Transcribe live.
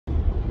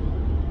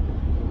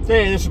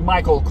Hey, this is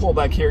Michael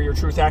Kolbeck here, your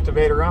Truth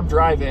Activator. I'm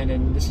driving,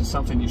 and this is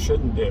something you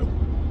shouldn't do,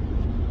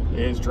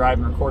 is drive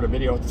and record a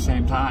video at the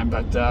same time.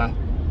 But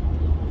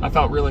I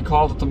felt really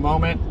called at the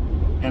moment,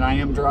 and I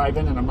am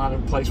driving, and I'm not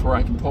in a place where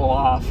I can pull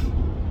off.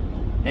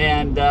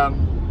 And I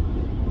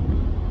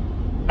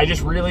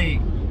just really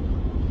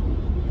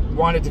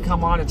wanted to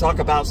come on and talk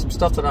about some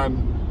stuff that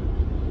I'm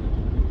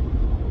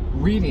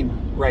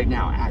reading right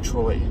now,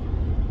 actually.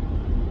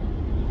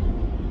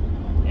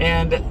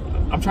 And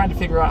I'm trying to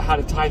figure out how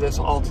to tie this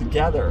all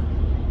together.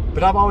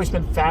 But I've always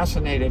been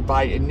fascinated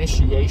by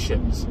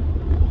initiations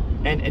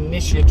and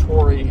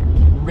initiatory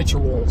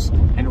rituals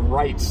and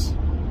rites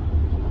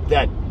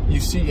that you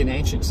see in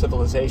ancient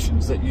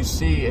civilizations, that you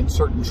see in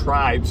certain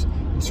tribes,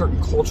 in certain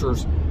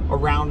cultures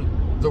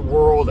around the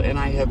world. And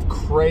I have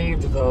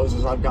craved those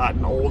as I've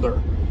gotten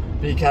older,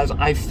 because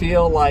I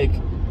feel like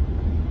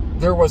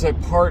there was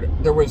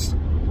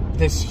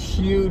this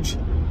huge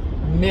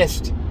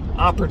missed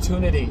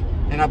opportunity.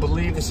 And I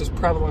believe this is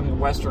prevalent in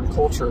Western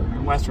culture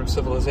and Western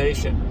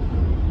civilization,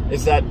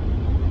 is that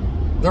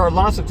there are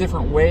lots of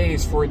different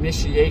ways for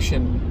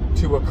initiation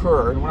to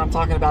occur. And when I'm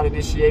talking about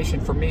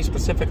initiation, for me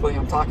specifically,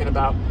 I'm talking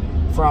about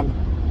from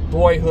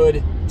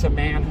boyhood to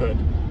manhood,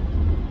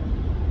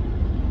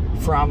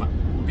 from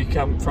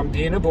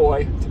being a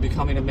boy to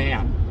becoming a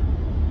man.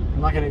 I'm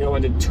not going to go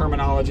into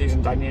terminologies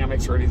and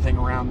dynamics or anything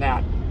around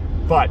that,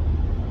 but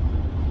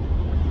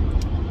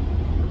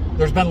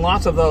there's been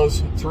lots of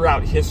those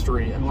throughout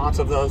history, and lots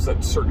of those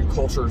that certain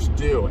cultures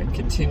do and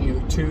continue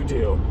to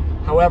do.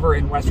 However,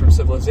 in Western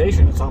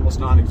civilization, it's almost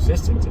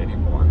non-existent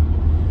anymore.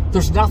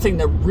 There's nothing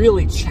that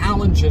really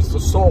challenges the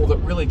soul, that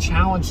really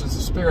challenges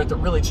the spirit, that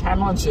really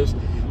challenges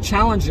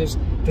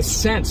the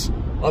sense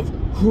of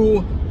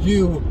who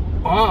you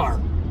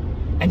are,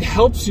 and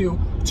helps you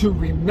to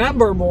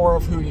remember more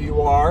of who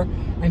you are,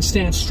 and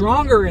stand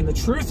stronger in the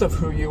truth of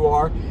who you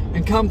are,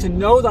 and come to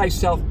know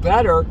thyself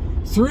better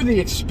through the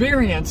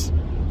experience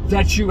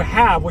that you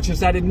have, which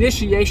is that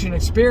initiation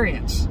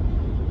experience.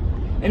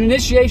 An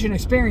initiation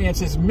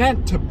experience is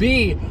meant to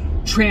be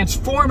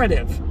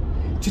transformative,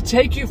 to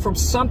take you from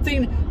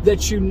something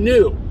that you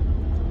knew,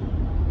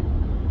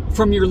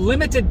 from your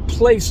limited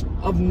place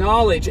of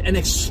knowledge, and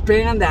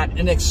expand that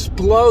and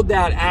explode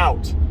that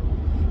out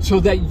so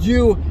that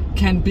you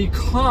can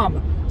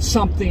become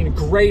something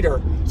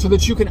greater, so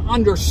that you can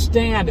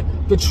understand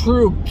the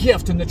true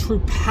gift and the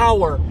true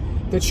power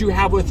that you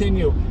have within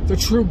you, the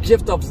true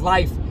gift of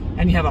life,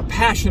 and you have a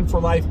passion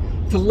for life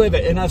to live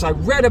it. And as I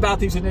read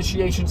about these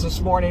initiations this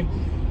morning,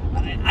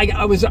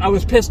 I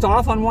was pissed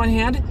off on one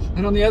hand,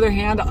 and on the other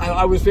hand,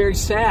 I was very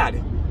sad.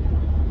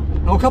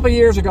 Now, a couple of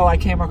years ago, I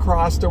came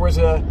across, there was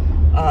a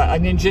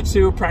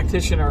ninjutsu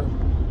practitioner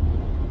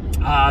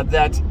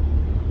that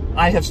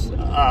I have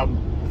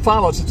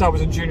followed since I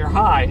was in junior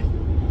high,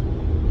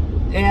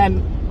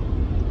 and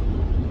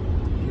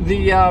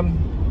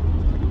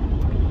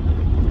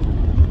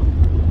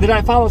that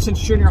I followed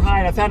since junior high,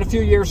 and I found a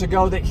few years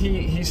ago that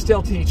he's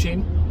still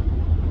teaching,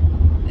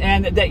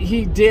 and that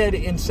he did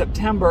in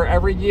September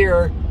every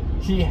year.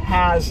 He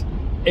has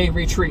a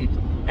retreat,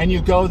 and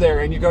you go there,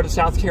 and you go to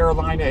South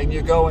Carolina, and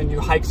you go and you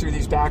hike through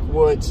these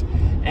backwoods,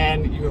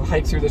 and you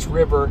hike through this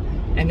river,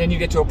 and then you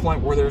get to a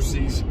point where there's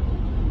these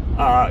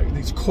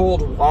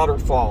cold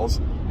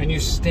waterfalls, and you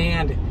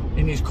stand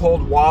in these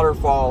cold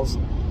waterfalls,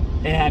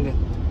 and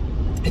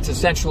it's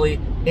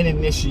essentially an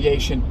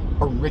initiation,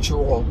 a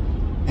ritual.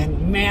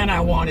 And man, I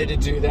wanted to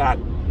do that.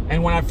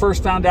 And when I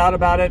first found out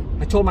about it,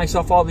 I told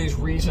myself all these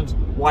reasons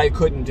why I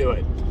couldn't do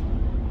it.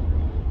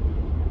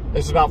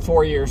 This was about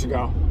 4 years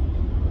ago.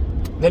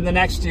 Then the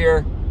next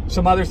year,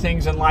 some other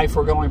things in life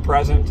were going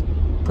present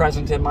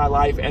in my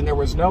life, and there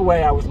was no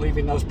way I was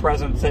leaving those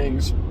present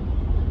things,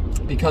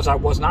 because I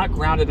was not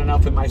grounded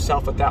enough in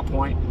myself at that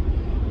point.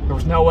 There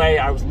was no way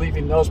I was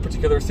leaving those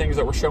particular things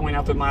that were showing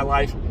up in my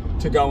life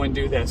to go and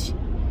do this.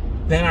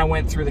 Then I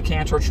went through the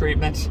cancer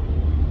treatments.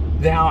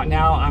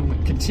 Now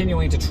I'm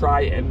continuing to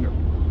try and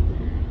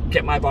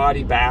get my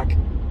body back,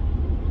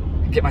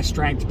 get my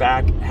strength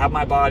back, have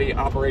my body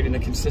operate in a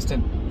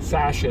consistent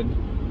fashion,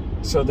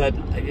 so that,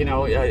 you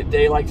know, a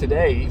day like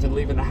today, even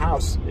leaving the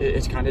house,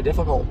 it's kind of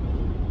difficult.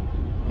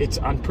 It's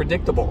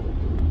unpredictable.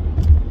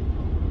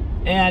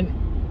 And,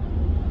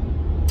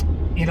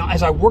 you know,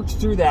 as I worked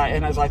through that,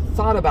 and as I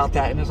thought about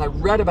that, and as I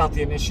read about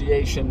the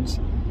initiations,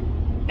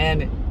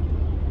 and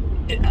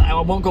I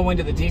won't go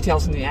into the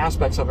details and the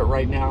aspects of it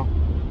right now,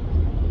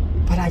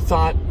 but I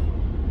thought,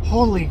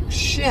 holy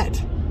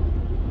shit.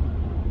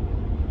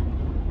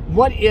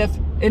 What if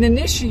an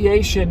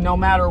initiation, no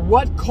matter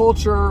what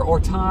culture or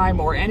time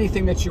or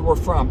anything that you were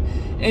from,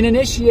 an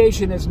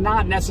initiation is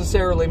not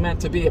necessarily meant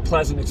to be a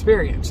pleasant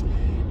experience.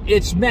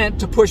 It's meant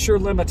to push your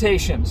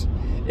limitations.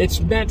 It's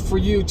meant for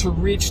you to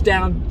reach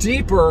down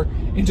deeper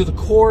into the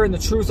core and the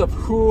truth of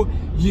who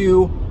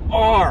you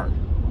are.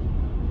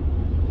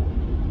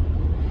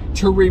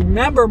 To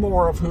remember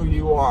more of who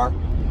you are.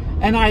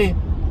 And I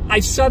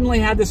suddenly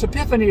had this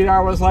epiphany that I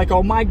was like,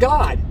 oh my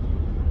God.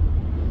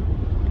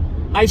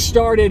 I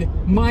started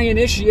my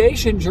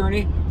initiation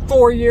journey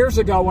 4 years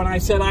ago when I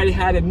said I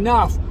had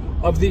enough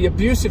of the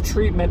abusive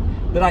treatment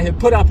that I had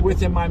put up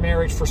with in my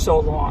marriage for so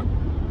long.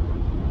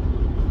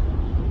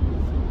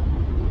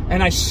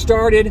 And I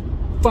started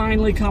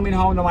finally coming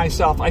home to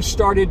myself. I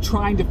started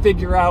trying to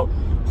figure out,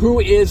 who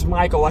is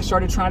Michael? I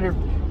started trying to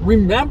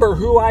remember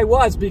who I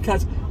was,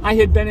 because I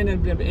had been in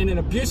an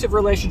abusive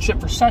relationship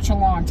for such a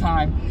long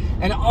time,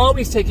 and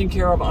always taking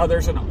care of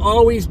others, and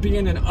always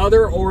being an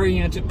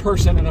other-oriented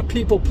person and a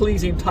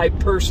people-pleasing type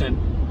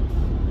person,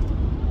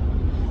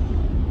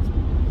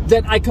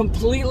 that I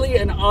completely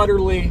and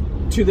utterly,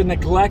 to the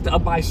neglect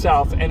of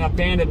myself and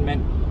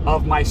abandonment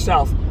of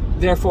myself,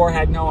 therefore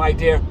had no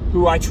idea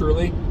who I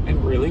truly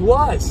and really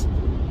was.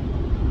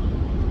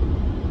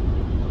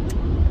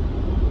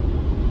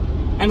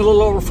 And a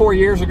little over 4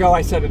 years ago,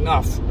 I said,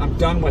 enough. I'm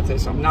done with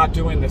this. I'm not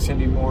doing this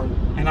anymore.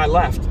 And I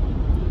left.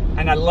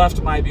 And I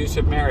left my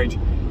abusive marriage.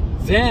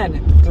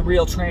 Then the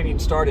real training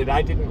started.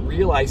 I didn't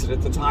realize it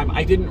at the time.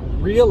 I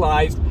didn't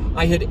realize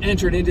I had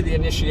entered into the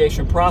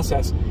initiation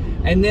process.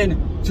 And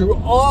then through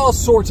all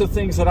sorts of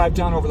things that I've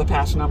done over the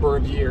past number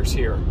of years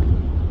here,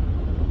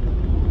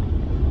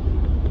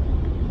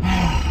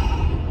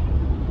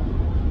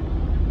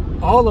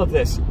 all of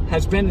this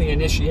has been the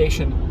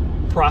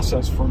initiation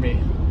process for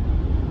me.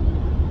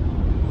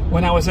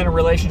 When I was in a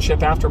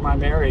relationship after my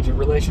marriage, a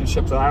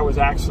relationship that I was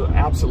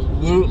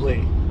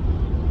absolutely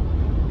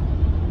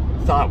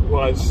thought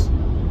was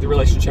the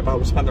relationship I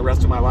would spend the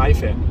rest of my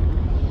life in.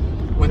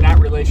 When that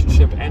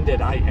relationship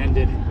ended, I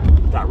ended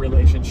that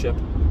relationship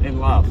in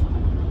love.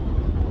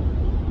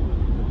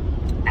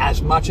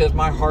 As much as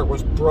my heart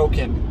was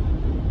broken,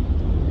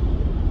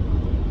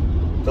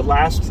 the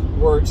last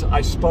words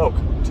I spoke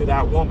to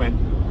that woman,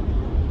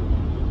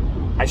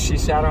 as she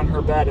sat on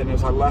her bed and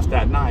as I left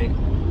that night,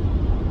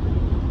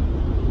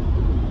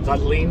 I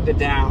leaned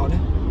down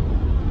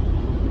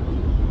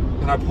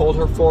and I pulled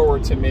her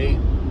forward to me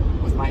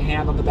with my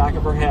hand on the back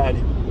of her head.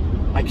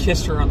 I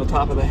kissed her on the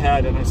top of the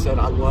head and I said,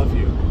 I love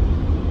you.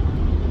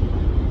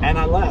 And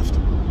I left.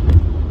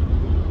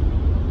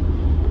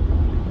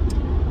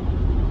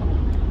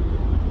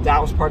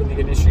 That was part of the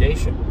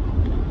initiation.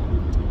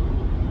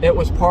 It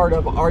was part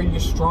of, are you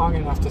strong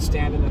enough to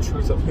stand in the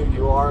truth of who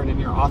you are and in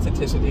your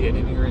authenticity and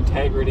in your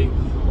integrity,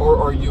 or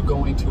are you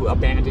going to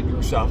abandon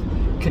yourself?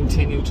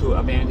 Continue to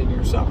abandon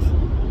yourself.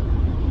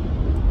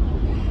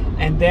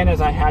 And then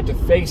as I had to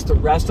face the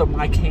rest of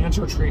my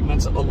cancer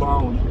treatments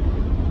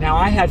alone. Now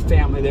I had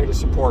family there to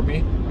support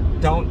me.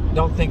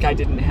 Don't think I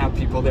didn't have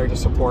people there to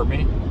support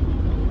me.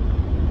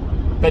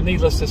 But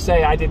needless to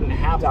say, I didn't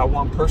have that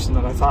one person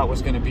that I thought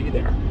was going to be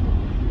there.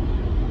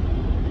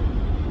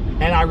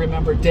 And I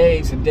remember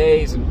days and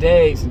days and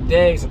days and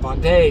days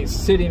upon days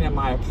sitting in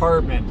my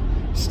apartment,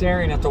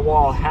 staring at the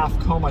wall, half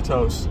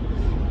comatose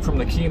from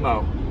the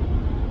chemo,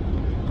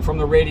 from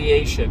the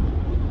radiation,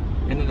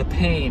 and then the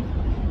pain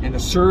and the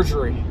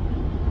surgery,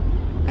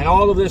 and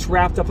all of this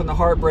wrapped up in the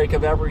heartbreak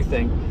of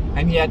everything.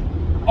 And yet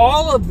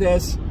all of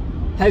this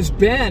has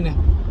been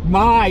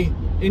my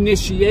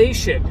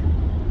initiation,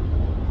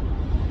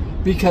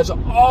 because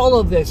all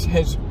of this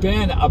has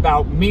been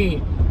about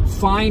me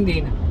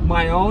finding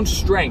my own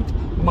strength,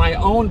 my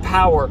own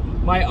power,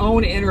 my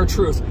own inner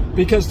truth.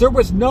 Because there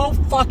was no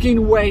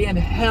fucking way in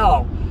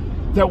hell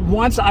that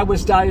once I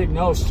was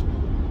diagnosed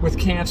with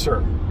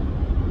cancer,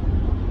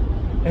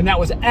 and that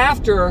was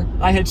after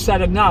I had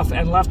said enough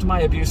and left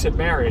my abusive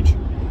marriage,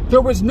 there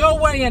was no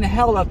way in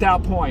hell at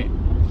that point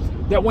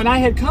that when I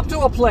had come to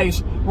a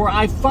place where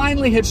I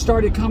finally had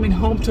started coming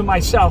home to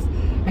myself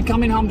and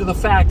coming home to the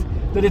fact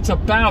that it's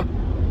about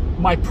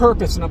my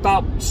purpose and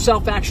about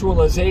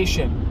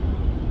self-actualization,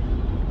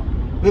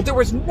 that there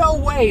was no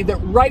way that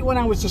right when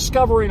I was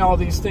discovering all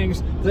these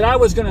things that I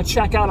was going to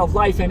check out of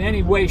life in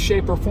any way,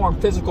 shape, or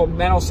form, physical,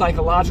 mental,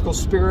 psychological,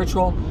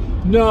 spiritual.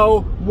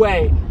 No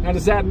way. Now,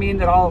 does that mean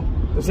that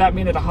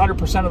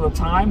 100% of the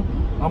time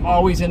I'm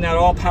always in that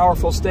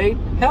all-powerful state?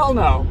 Hell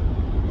no.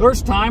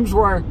 There's times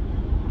where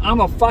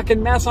I'm a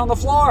fucking mess on the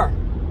floor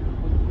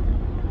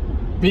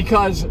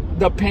because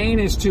the pain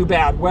is too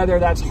bad, whether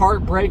that's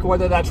heartbreak,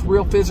 whether that's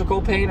real physical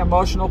pain,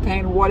 emotional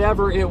pain,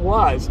 whatever it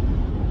was.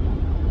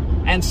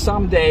 And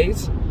some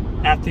days,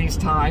 at these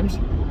times,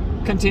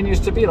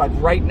 continues to be like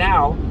right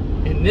now,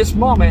 in this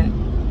moment,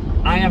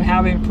 I am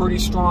having pretty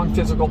strong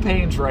physical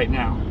pains right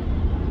now.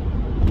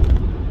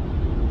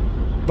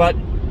 But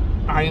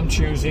I am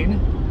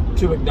choosing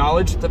to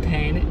acknowledge the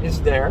pain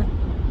is there,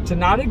 to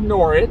not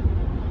ignore it,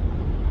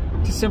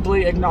 to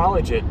simply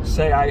acknowledge it.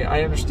 Say,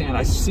 I understand,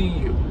 I see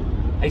you.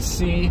 I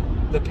see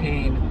the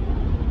pain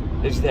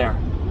is there.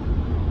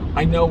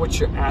 I know what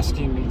you're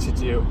asking me to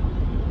do.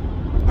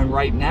 And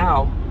right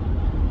now,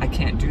 I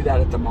can't do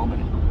that at the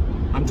moment.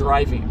 I'm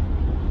driving.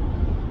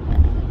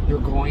 You're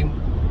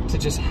going to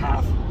just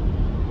have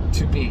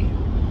to be.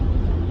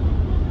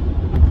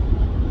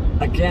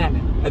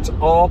 Again, it's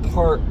all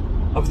part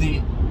of the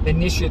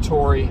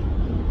initiatory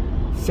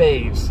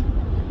phase.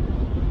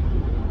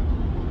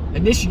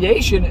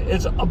 Initiation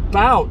is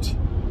about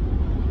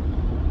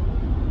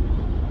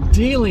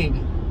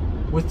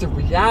dealing with the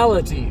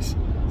realities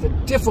the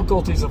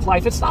difficulties of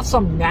life. It's not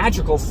some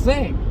magical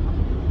thing.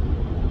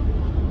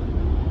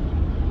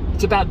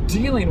 It's about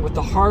dealing with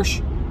the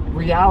harsh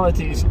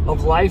realities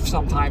of life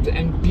sometimes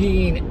and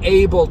being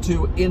able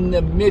to, in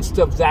the midst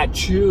of that,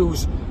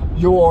 choose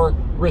your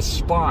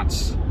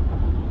response.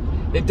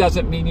 It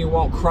doesn't mean you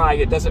won't cry.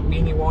 It doesn't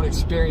mean you won't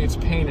experience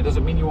pain. It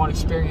doesn't mean you won't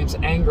experience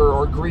anger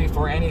or grief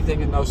or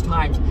anything in those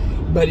times.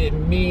 But it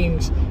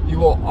means you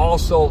will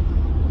also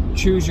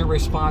choose your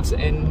response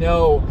and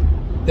know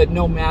that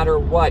no matter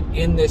what,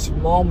 in this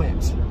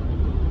moment,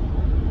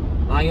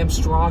 I am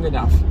strong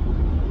enough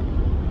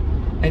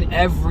and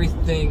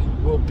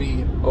everything will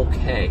be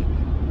okay.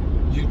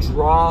 You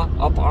draw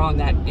up on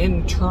that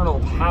internal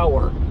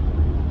power.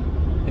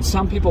 And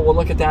some people will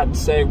look at that and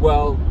say,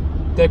 well,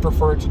 they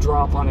prefer to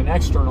draw upon an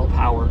external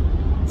power.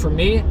 For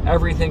me,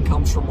 everything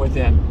comes from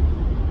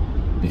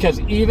within. Because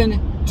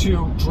even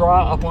to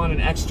draw upon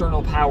an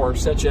external power,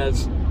 such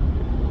as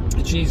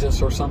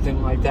Jesus or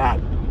something like that,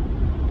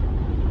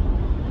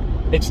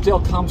 it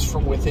still comes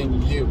from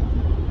within you.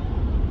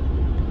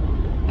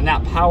 And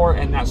that power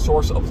and that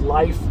source of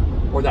life,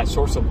 or that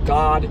source of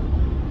God,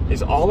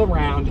 is all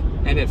around,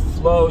 and it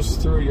flows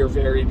through your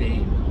very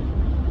being.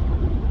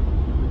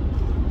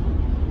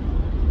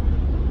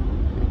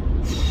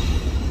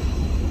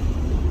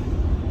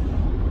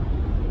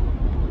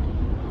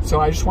 So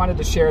I just wanted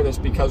to share this,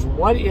 because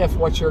what if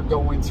what you're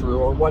going through,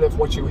 or what if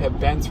what you have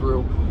been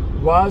through,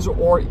 was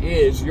or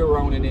is your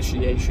own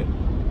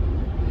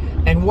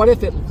initiation? And what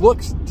if it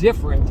looks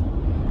different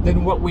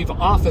than what we've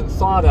often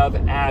thought of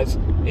as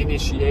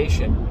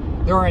initiation?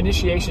 There are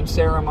initiation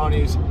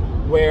ceremonies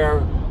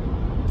where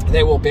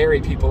they will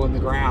bury people in the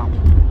ground.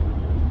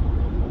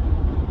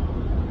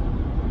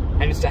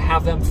 And it's to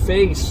have them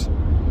face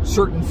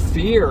certain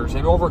fears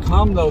and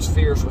overcome those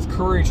fears with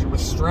courage and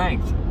with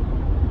strength.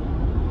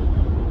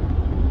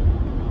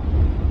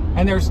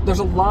 And there's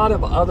a lot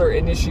of other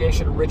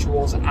initiation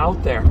rituals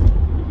out there.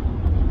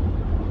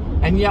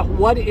 And yet,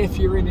 what if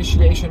your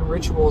initiation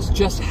rituals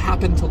just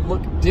happen to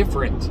look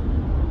different?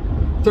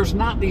 There's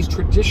not these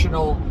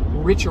traditional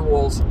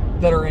rituals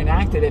that are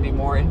enacted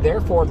anymore, and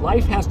therefore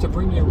life has to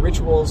bring you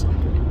rituals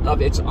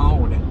of its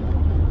own.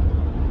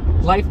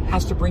 Life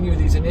has to bring you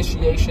these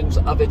initiations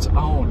of its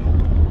own.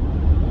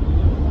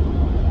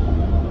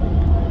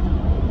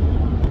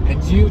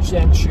 And you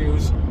then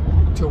choose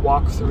to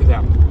walk through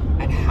them,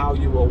 and how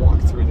you will walk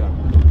through them.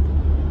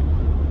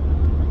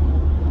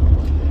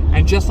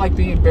 And just like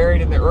being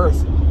buried in the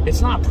earth, it's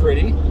not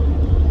pretty.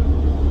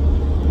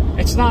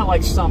 It's not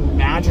like some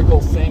magical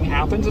thing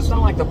happens. It's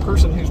not like the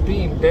person who's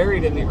being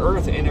buried in the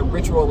earth in a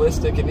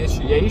ritualistic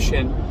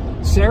initiation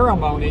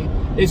ceremony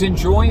is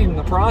enjoying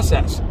the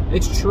process.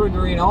 It's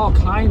triggering all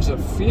kinds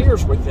of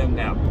fears within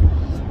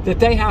them that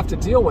they have to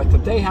deal with,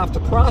 that they have to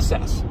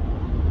process.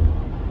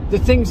 The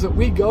things that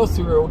we go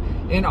through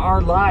in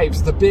our lives,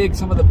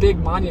 some of the big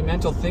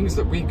monumental things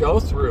that we go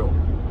through,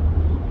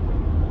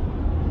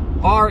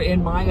 are,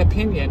 in my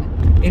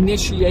opinion,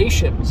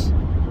 initiations.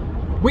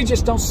 We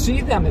just don't see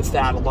them as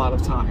that a lot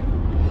of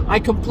time. I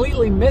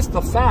completely miss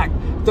the fact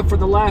that for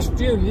the last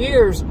few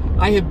years,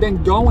 I have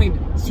been going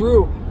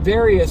through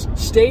various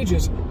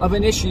stages of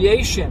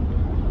initiation.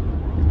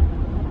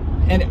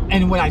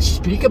 And when I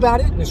speak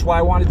about it, and that's why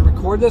I wanted to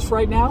record this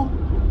right now,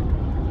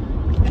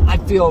 I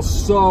feel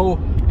so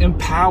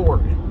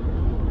empowered.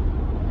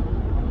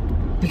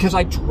 Because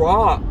I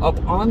draw up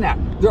on that.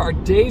 There are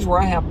days where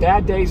I have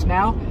bad days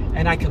now,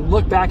 and I can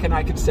look back and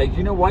I can say,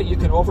 you know what, you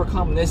can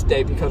overcome this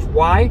day. Because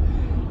why?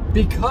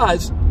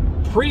 Because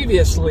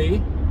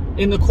previously,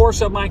 in the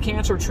course of my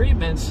cancer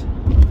treatments,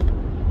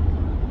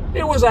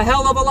 it was a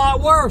hell of a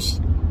lot worse.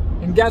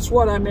 And guess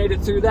what? I made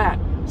it through that.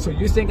 So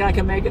you think I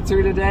can make it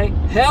through today?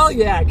 Hell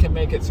yeah, I can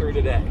make it through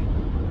today.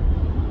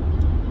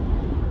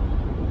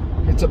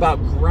 It's about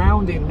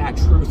grounding that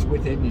truth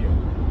within you.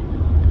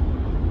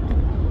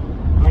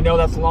 I know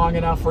that's long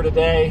enough for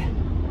today.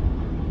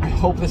 I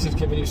hope this has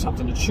given you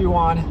something to chew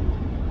on.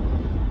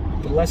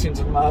 Blessings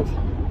and love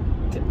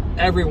to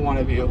every one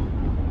of you.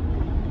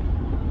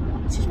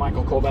 This is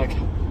Michael Kolbeck,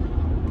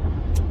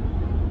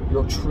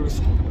 your truth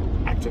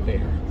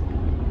activator.